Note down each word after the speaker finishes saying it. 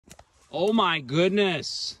Oh my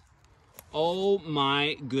goodness. Oh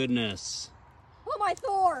my goodness. Oh my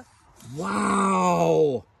Thor.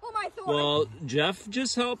 Wow. Oh my Thor. Well, Jeff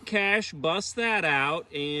just helped Cash bust that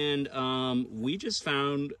out, and we just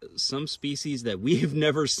found some species that we have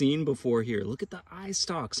never seen before here. Look at the eye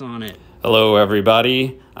stalks on it. Hello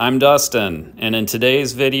everybody, I'm Dustin, and in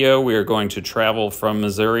today's video we are going to travel from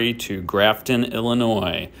Missouri to Grafton,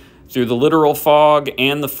 Illinois, through the literal fog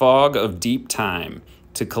and the fog of deep time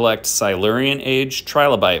to collect Silurian-age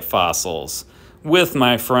trilobite fossils with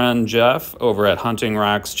my friend Jeff over at Hunting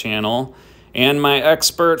Rocks channel and my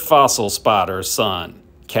expert fossil spotter son,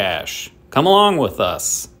 Cash. Come along with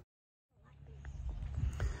us.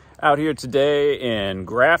 Out here today in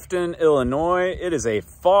Grafton, Illinois, it is a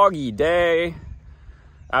foggy day.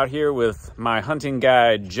 Out here with my hunting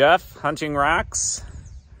guide, Jeff, Hunting Rocks.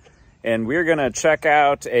 And we're gonna check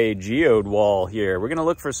out a geode wall here. We're gonna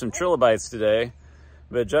look for some trilobites today,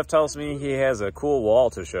 but Jeff tells me he has a cool wall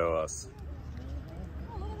to show us.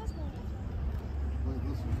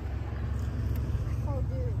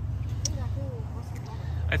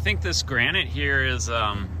 I think this granite here is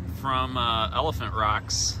from Elephant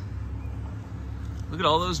Rocks. Look at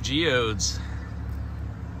all those geodes.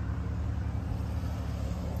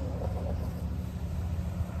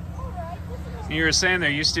 You were saying there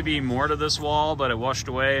used to be more to this wall, but it washed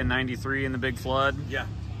away in '93 in the big flood? Yeah,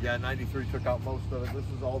 93 took out most of it. This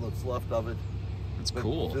is all that's left of it. That's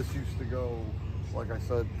cool. This used to go, like I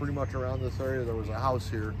said, pretty much around this area. There was a house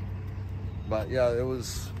here. But yeah, it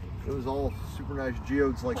was all super nice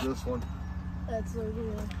geodes like this one. That's so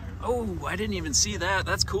cool. Oh, I didn't even see that.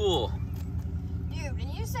 That's cool. Dude,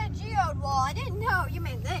 and you said geode wall. I didn't know you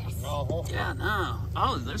meant this. Oh, Yeah, no.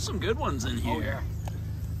 Oh, there's some good ones in here. Oh, yeah.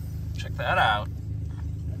 Check that out.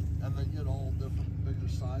 And they get all different bigger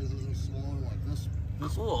sizes and smaller, like this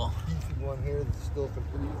Cool. beefy one here that's still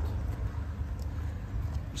complete.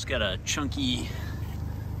 Just got a chunky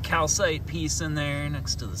calcite piece in there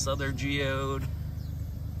next to this other geode.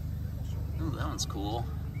 Ooh, that one's cool.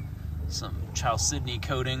 Some chalcedony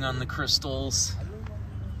coating on the crystals.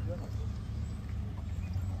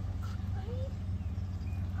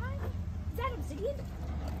 Is that obsidian?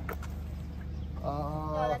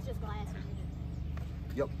 No, that's just glass.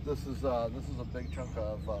 Yep, this is a big chunk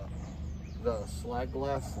of the slag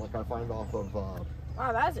glass, like I find off of Oh,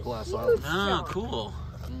 that's a Glass huge Island. Ah, chunk. cool.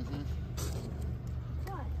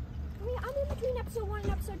 God. I mean, I'm in between episode 1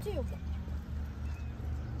 and episode 2.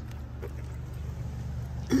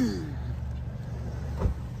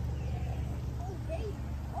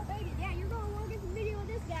 Oh baby, yeah, you're gonna want to get some video of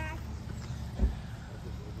this guy.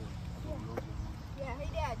 Yeah, hey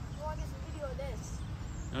Dad, you want to get some video of this?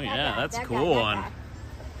 Oh That yeah, guy, that's that a guy, cool that one. guy.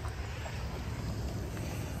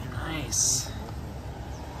 Nice.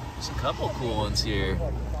 There's a couple cool ones here.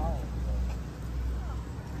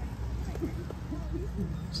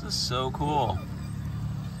 This is so cool.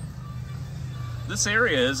 This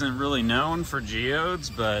area isn't really known for geodes,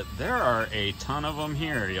 but there are a ton of them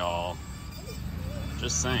here, y'all.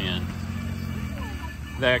 Just saying.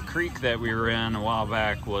 That creek that we were in a while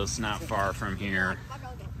back was not far from here.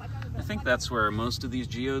 I think that's where most of these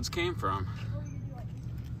geodes came from.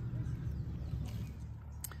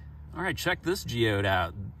 All right, check this geode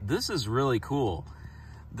out. This is really cool.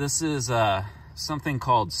 This is something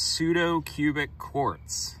called pseudo-cubic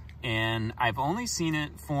quartz. And I've only seen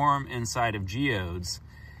it form inside of geodes.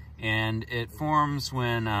 And it forms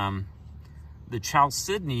when the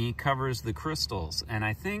chalcedony covers the crystals. And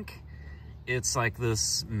I think it's like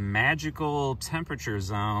this magical temperature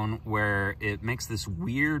zone where it makes this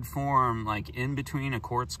weird form like in between a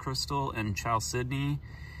quartz crystal and chalcedony.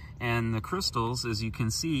 And the crystals, as you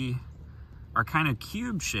can see, are kind of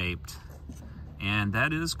cube shaped. And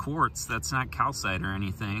that is quartz, that's not calcite or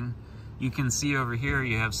anything. You can see over here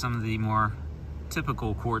you have some of the more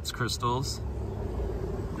typical quartz crystals.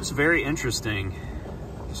 Just very interesting.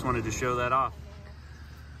 Just wanted to show that off.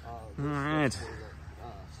 All right.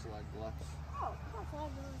 Slag glass.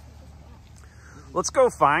 Let's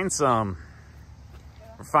go find some.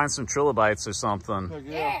 Or find some trilobites or something.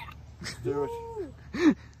 Yeah. Let's do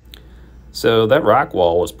it. So that rock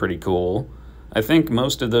wall was pretty cool. I think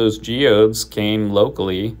most of those geodes came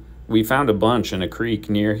locally. We found a bunch in a creek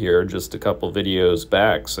near here just a couple videos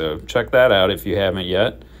back, so check that out if you haven't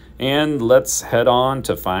yet. And let's head on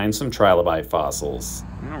to find some trilobite fossils.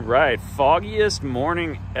 All right, foggiest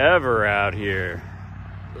morning ever out here.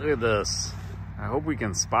 Look at this. I hope we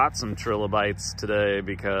can spot some trilobites today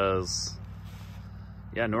because,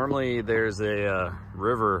 yeah, normally there's a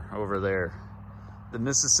river over there. The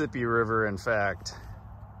Mississippi River, in fact.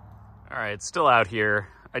 All right, still out here.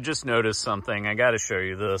 I just noticed something. I gotta show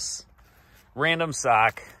you this. Random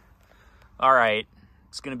sock. All right,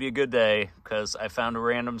 it's gonna be a good day because I found a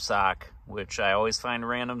random sock, which I always find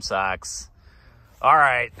random socks. All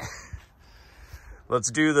right,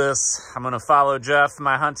 let's do this. I'm gonna follow Jeff,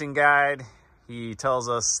 my hunting guide. He tells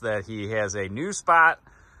us that he has a new spot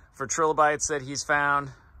for trilobites that he's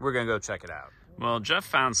found. We're gonna go check it out. Well, Jeff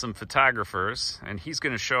found some photographers and he's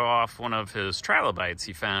gonna show off one of his trilobites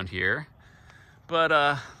he found here.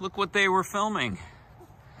 But look what they were filming.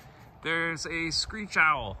 There's a screech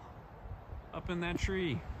owl up in that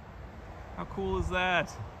tree. How cool is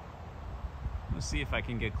that? Let's see if I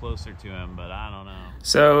can get closer to him, but I don't know.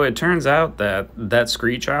 So it turns out that that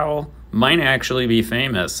screech owl might actually be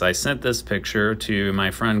famous. I sent this picture to my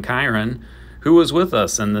friend Kyron, who was with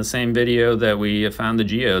us in the same video that we found the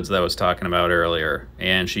geodes that I was talking about earlier.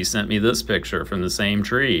 And she sent me this picture from the same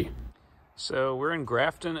tree. So we're in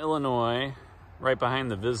Grafton, Illinois, right behind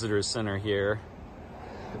the visitor center here.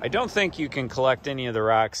 I don't think you can collect any of the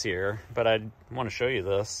rocks here, but I want to show you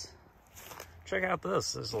this. Check out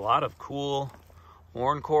this. There's a lot of cool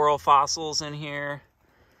horn coral fossils in here.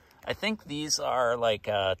 I think these are like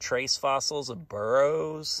trace fossils of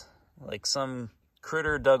burrows. Like some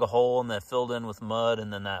critter dug a hole and that filled in with mud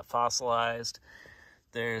and then that fossilized.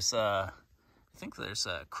 There's I think there's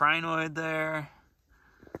a crinoid there.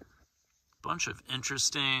 Bunch of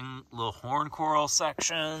interesting little horn coral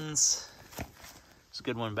sections. There's a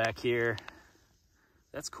good one back here.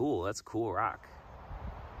 That's cool. That's a cool rock.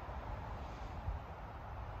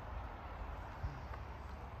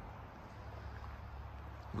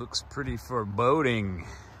 Looks pretty foreboding.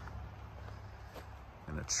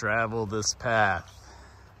 Gonna travel this path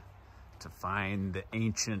to find the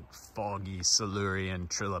ancient foggy Silurian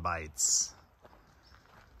trilobites.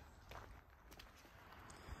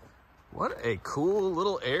 What a cool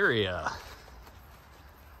little area.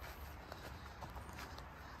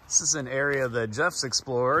 This is an area that Jeff's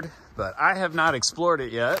explored, but I have not explored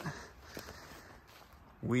it yet.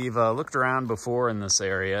 We've looked around before in this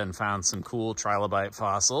area and found some cool trilobite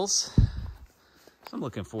fossils. So I'm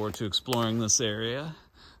looking forward to exploring this area.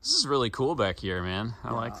 This is really cool back here, man.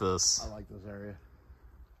 I like this. I like this area.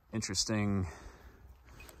 Interesting.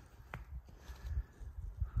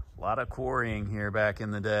 A lot of quarrying here back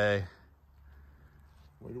in the day.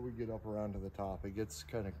 Wait till we get up around to the top. It gets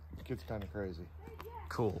kind of crazy.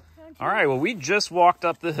 Cool. All right, well, we just walked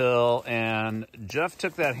up the hill and Jeff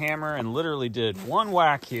took that hammer and literally did one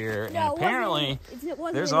whack here. And apparently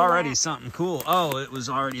there's already something cool. Oh, it was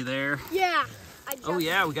already there? Yeah. Oh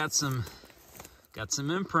yeah, we got some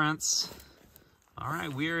imprints. All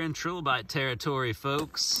right, we're in trilobite territory,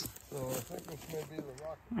 folks. So I think this may be the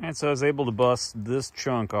rock. All right, so I was able to bust this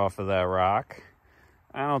chunk off of that rock.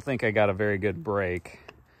 I don't think I got a very good break,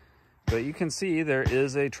 but you can see there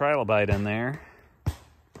is a trilobite in there.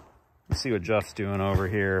 Let's see what Jeff's doing over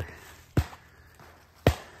here.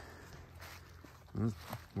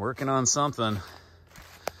 Working on something.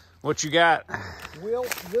 What you got? Well,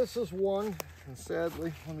 this is one, and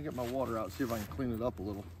sadly, let me get my water out, see if I can clean it up a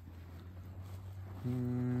little.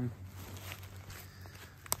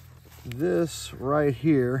 This right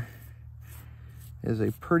here is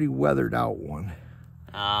a pretty weathered out one.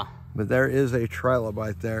 But there is a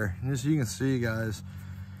trilobite there. And as you can see, guys,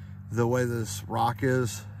 the way this rock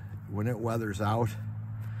is, when it weathers out,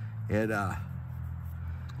 it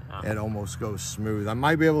almost goes smooth. I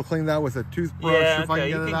might be able to clean that with a toothbrush if I can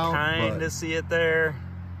get it out. You can kind of see it there.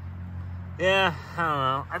 Yeah, I don't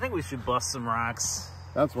know. I think we should bust some rocks.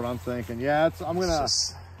 That's what I'm thinking. Yeah, I'm gonna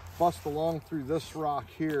bust along through this rock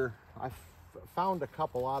here. I found a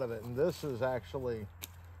couple out of it, and this is actually,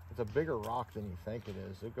 it's a bigger rock than you think it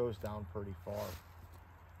is. It goes down pretty far.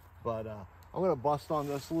 But I'm gonna bust on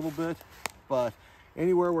this a little bit, but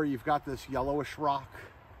anywhere where you've got this yellowish rock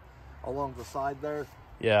along the side there,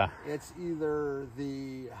 yeah, it's either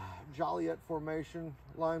the Joliet Formation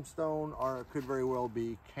limestone, or it could very well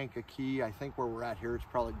be Kankakee. I think where we're at here, it's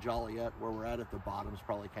probably Joliet. Where we're at the bottom is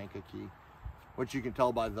probably Kankakee, which you can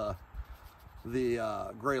tell by the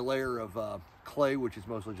gray layer of clay, which is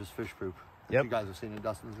mostly just fish poop. Yep. You guys have seen in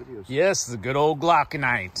Dustin's videos. Yes, the good old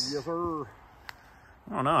glauconite. Yes, sir.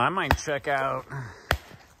 I don't know. I might check out.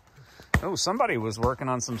 Oh, somebody was working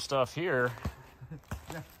on some stuff here.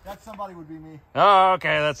 Yeah, that somebody would be me. Oh,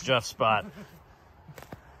 okay, that's Jeff's spot.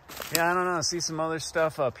 Yeah, I don't know. I see some other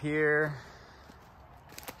stuff up here.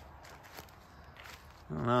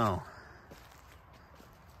 I don't know.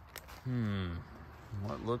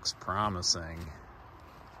 What looks promising?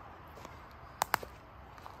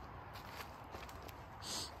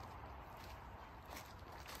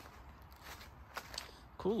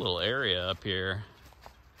 Cool little area up here.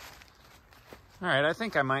 All right, I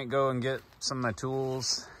think I might go and get some of my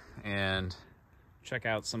tools and check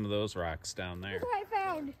out some of those rocks down there. That's what I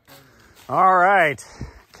found. All right,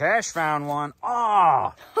 Cash found one.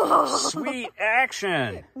 Oh, sweet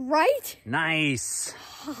action. Right? Nice.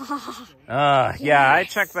 Yeah, I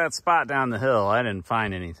checked that spot down the hill. I didn't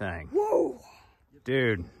find anything. Whoa.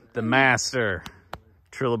 Dude, the master,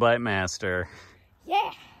 trilobite master.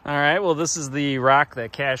 Yeah. All right, well, this is the rock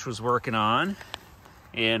that Cash was working on,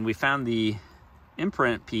 and we found the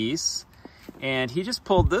imprint piece, and he just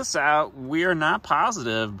pulled this out. We are not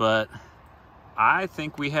positive, but I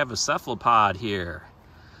think we have a cephalopod here.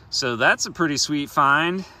 So that's a pretty sweet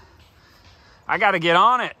find. I got to get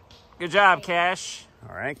on it. Good job, Cash.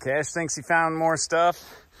 All right, Cash thinks he found more stuff.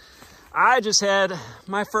 I just had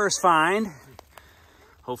my first find.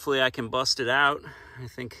 Hopefully I can bust it out. I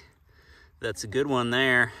think that's a good one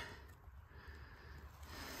there.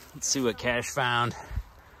 Let's see what Cash found.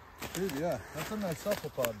 Dude, yeah, that's a nice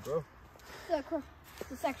cephalopod, bro.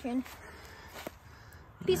 The section.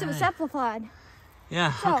 Piece of a cephalopod.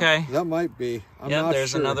 Yeah, okay. That might be. I'm not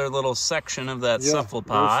there's sure. another little section of that There's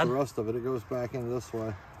cephalopod. the rest of it. It goes back in this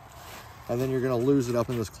way. And then you're going to lose it up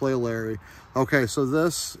in this clay layer. Okay, so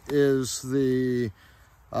this is the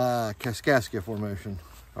Kaskaskia formation.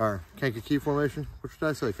 Or Kankakee formation. Which did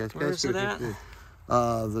I say? Kaskaskia. Where is it at?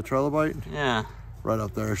 The trilobite. Yeah. Right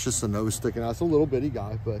up there. It's just a nose sticking out. It's a little bitty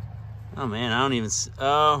guy, but... Oh, man, I don't even see...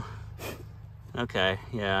 Oh. Okay,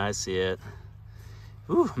 yeah, I see it.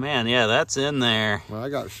 Ooh, man, yeah, that's in there. Well, I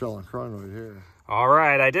got shell and crinoid here. All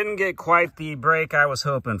right, I didn't get quite the break I was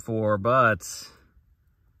hoping for, but...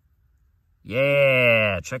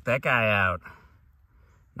 Yeah, check that guy out.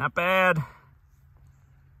 Not bad.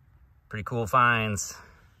 Pretty cool finds.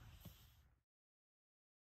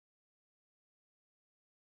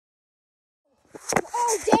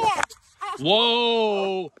 Oh, Dad.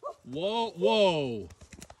 Whoa, whoa, whoa.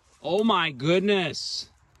 Oh my goodness.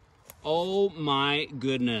 Oh my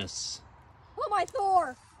goodness. Oh, my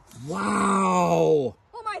Thor. Wow.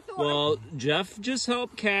 Oh, my Thor. Well, Jeff just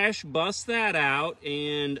helped Cash bust that out,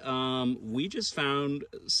 and we just found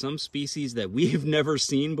some species that we have never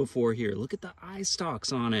seen before here. Look at the eye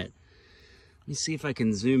stalks on it. Let me see if I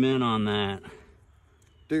can zoom in on that.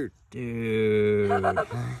 Dude.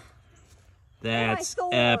 That's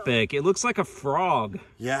Thor. epic. It looks like a frog.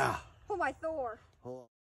 Yeah. Oh, my Thor. Hold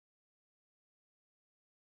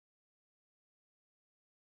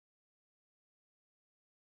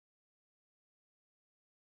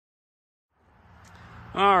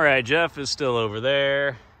on. All right, Jeff is still over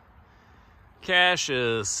there. Cash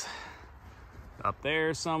is up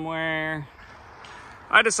there somewhere.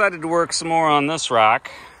 I decided to work some more on this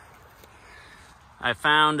rock. I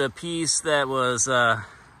found a piece that was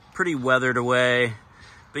pretty weathered away,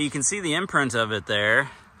 but you can see the imprint of it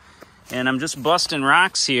there. And I'm just busting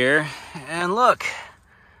rocks here. And look,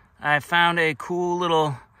 I found a cool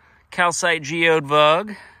little calcite geode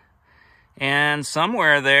bug. And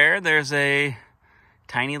somewhere there's a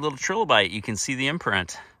tiny little trilobite. You can see the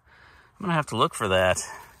imprint. I'm gonna have to look for that.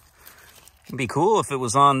 It'd be cool if it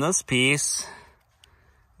was on this piece,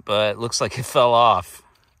 but it looks like it fell off.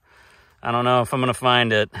 I don't know if I'm gonna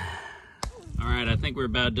find it. All right, I think we're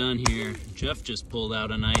about done here. Jeff just pulled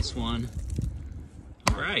out a nice one.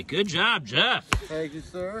 All right, good job, Jeff. Thank you,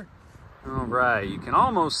 sir. All right, you can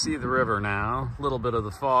almost see the river now. A little bit of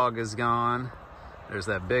the fog is gone. There's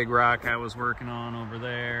that big rock I was working on over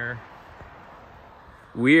there.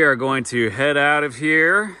 We are going to head out of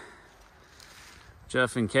here.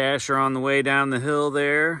 Jeff and Cash are on the way down the hill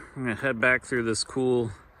there. I'm gonna head back through this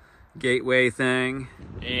cool gateway thing.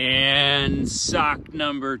 And sock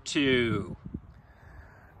number 2.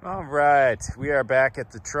 All right, we are back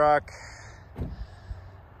at the truck.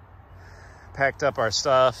 Packed up our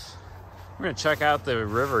stuff. We're gonna check out the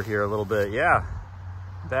river here a little bit. Yeah,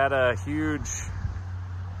 that huge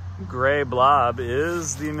gray blob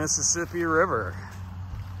is the Mississippi River.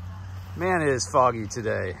 Man, it is foggy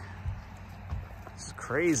today. It's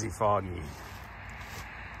crazy foggy.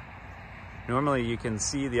 Normally you can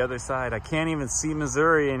see the other side. I can't even see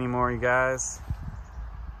Missouri anymore, you guys.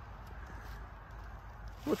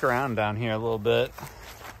 Look around down here a little bit.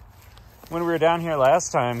 When we were down here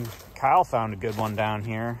last time, Kyle found a good one down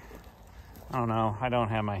here. I don't know. I don't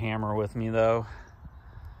have my hammer with me though.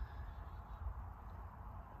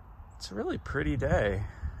 It's a really pretty day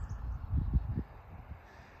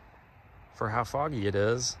for how foggy it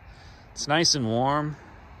is. It's nice and warm.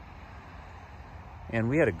 And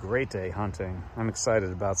we had a great day hunting. I'm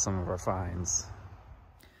excited about some of our finds.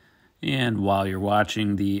 And while you're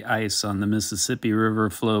watching the ice on the Mississippi River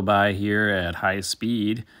flow by here at high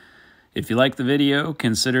speed, If you like the video,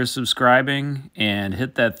 consider subscribing and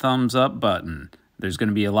hit that thumbs up button. There's going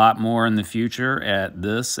to be a lot more in the future at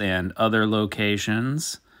this and other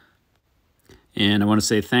locations. And I want to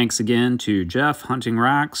say thanks again to Jeff Hunting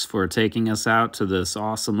Rocks for taking us out to this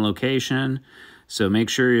awesome location. So make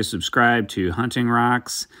sure you're subscribed to Hunting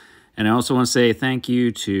Rocks. And I also want to say thank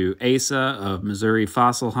you to Asa of Missouri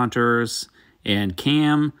Fossil Hunters and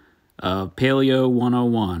Cam of Paleo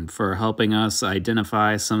 101 for helping us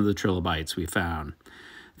identify some of the trilobites we found.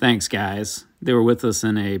 Thanks, guys. They were with us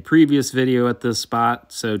in a previous video at this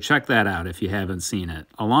spot, so check that out if you haven't seen it.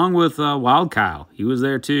 Along with Wild Kyle. He was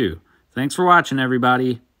there too. Thanks for watching,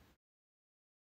 everybody.